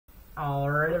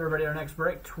Alright, everybody, our next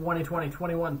break,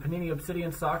 2020-21 Panini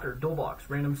Obsidian Soccer Dual Box,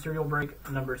 random serial break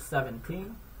number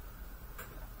 17.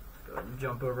 Go ahead and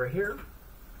jump over here.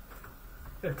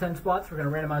 We have 10 spots. We're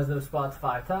going to randomize those spots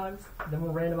 5 times. Then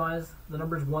we'll randomize the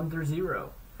numbers 1 through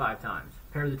 0 5 times.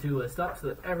 Pair the two lists up so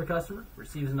that every customer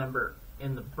receives a number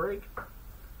in the break.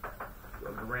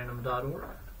 Go to random.org.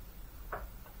 And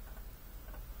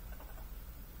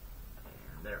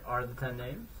there are the 10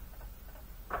 names.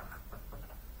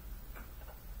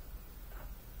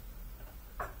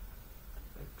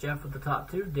 Jeff with the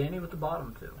top 2, Danny with the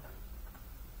bottom 2.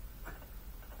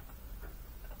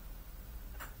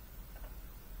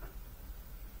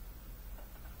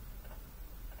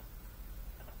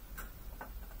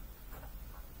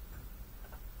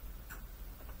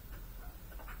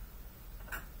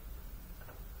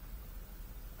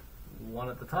 One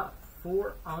at the top,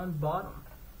 4 on bottom.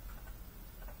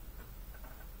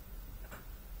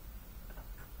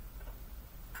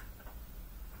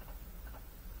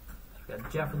 Got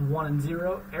Jeff with 1 and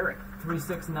 0, Eric 3,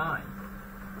 6, 9,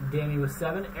 Danny with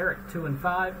 7, Eric 2 and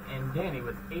 5, and Danny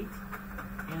with 8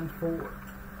 and 4.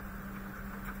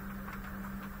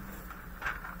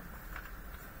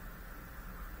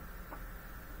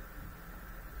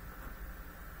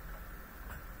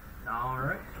 All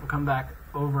right, we'll come back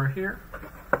over here.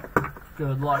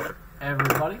 Good luck,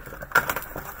 everybody.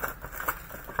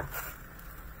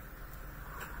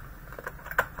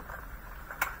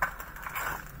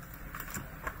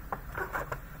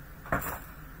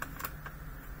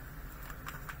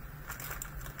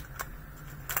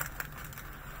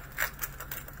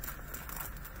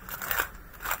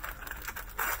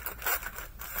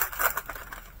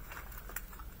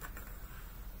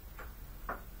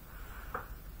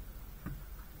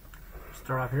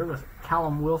 Start off here with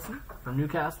Callum Wilson from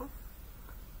Newcastle,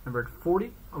 numbered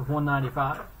 40 of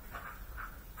 195.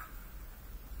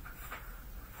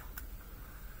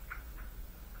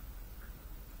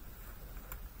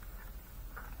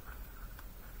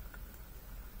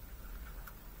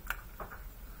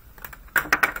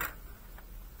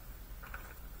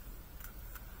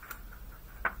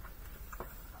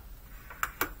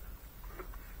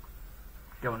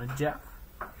 Going to Jeff.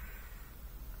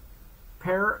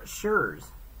 Per Schurz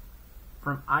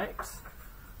from Ajax,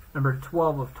 number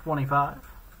 12 of 25.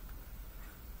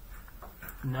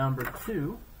 Number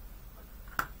 2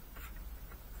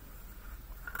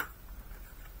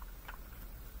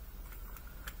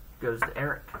 goes to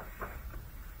Eric.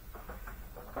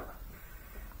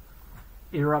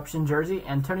 Eruption jersey,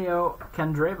 Antonio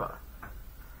Candreva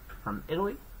from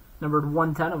Italy, numbered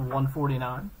 110 of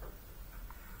 149.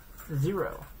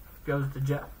 0 goes to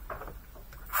Jeff.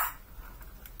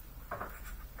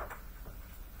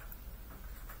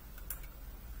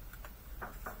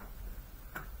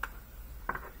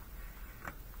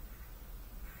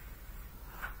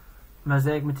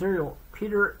 Mosaic material,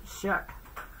 Peter Cech.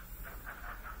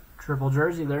 Triple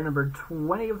jersey there, number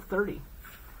 20 of 30.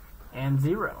 And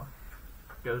 0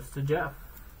 goes to Jeff.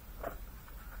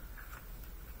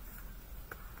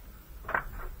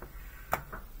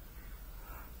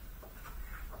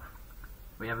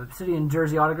 We have Obsidian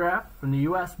jersey autograph from the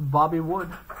U.S., Bobby Wood.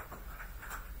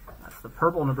 That's the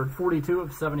purple, numbered 42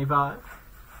 of 75.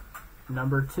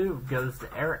 Number 2 goes to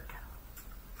Eric.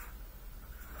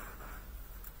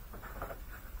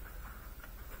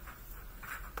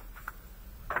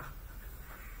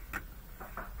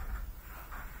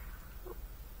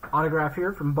 Autograph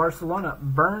here from Barcelona,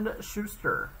 Bernd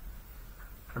Schuster,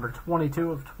 number 22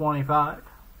 of 25.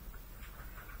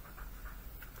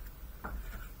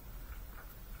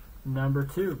 Number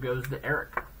 2 goes to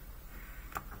Eric.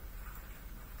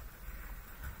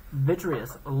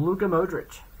 Vitreous, Luka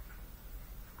Modric,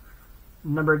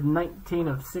 numbered 19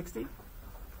 of 60.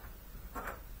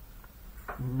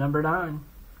 Number 9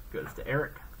 goes to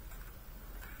Eric.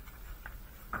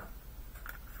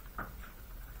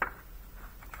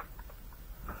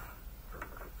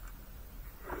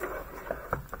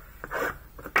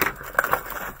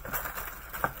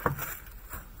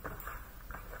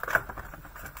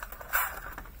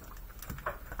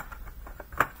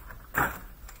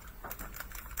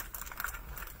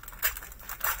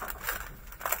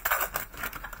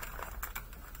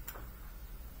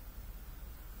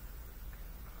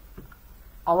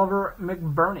 Oliver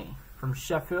McBurney from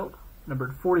Sheffield,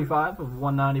 numbered 45 of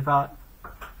 195.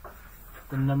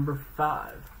 The number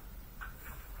 5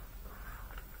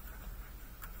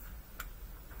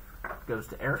 goes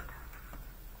to Eric.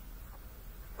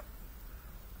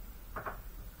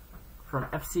 From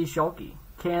FC Schalke,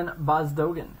 Can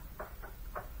Bosdogan,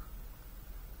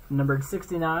 numbered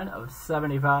 69 of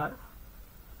 75.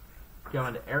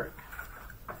 Going to Eric.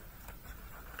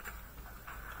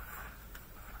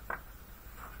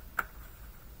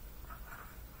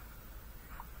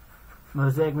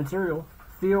 Mosaic material,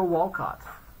 Theo Walcott.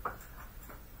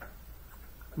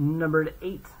 Numbered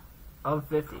 8 of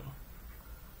 50.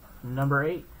 Number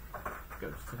 8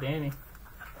 goes to Danny.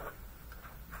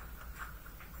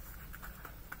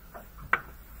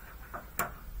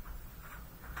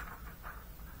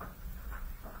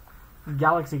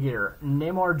 Galaxy Gear,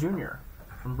 Neymar Jr.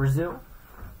 from Brazil.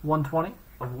 120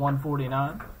 of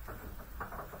 149.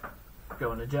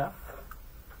 Going to Jeff.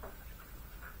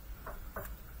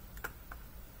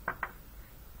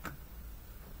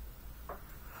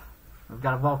 We've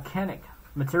got a volcanic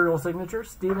material signature,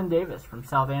 Stephen Davis from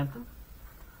Southampton.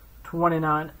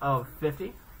 29 of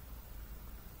 50.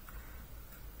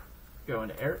 Going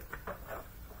to Eric.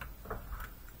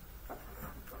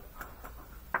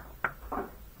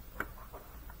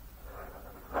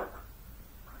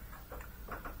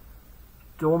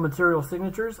 Dual material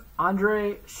signatures,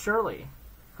 Andre Shirley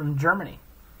from Germany.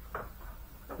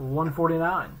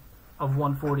 149 of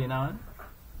 149.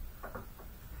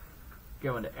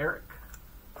 Going to Eric.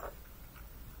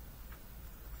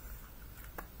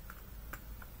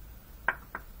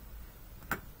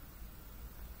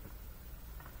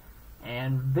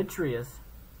 And Vitreous,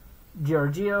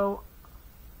 Giorgio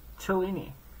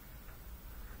Cellini.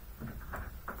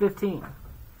 15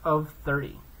 of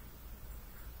 30.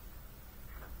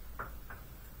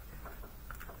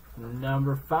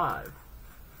 Number 5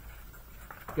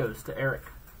 goes to Eric.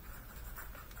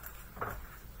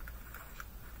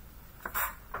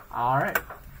 Alright,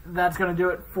 that's going to do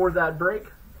it for that break.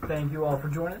 Thank you all for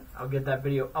joining. I'll get that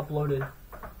video uploaded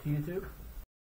to YouTube.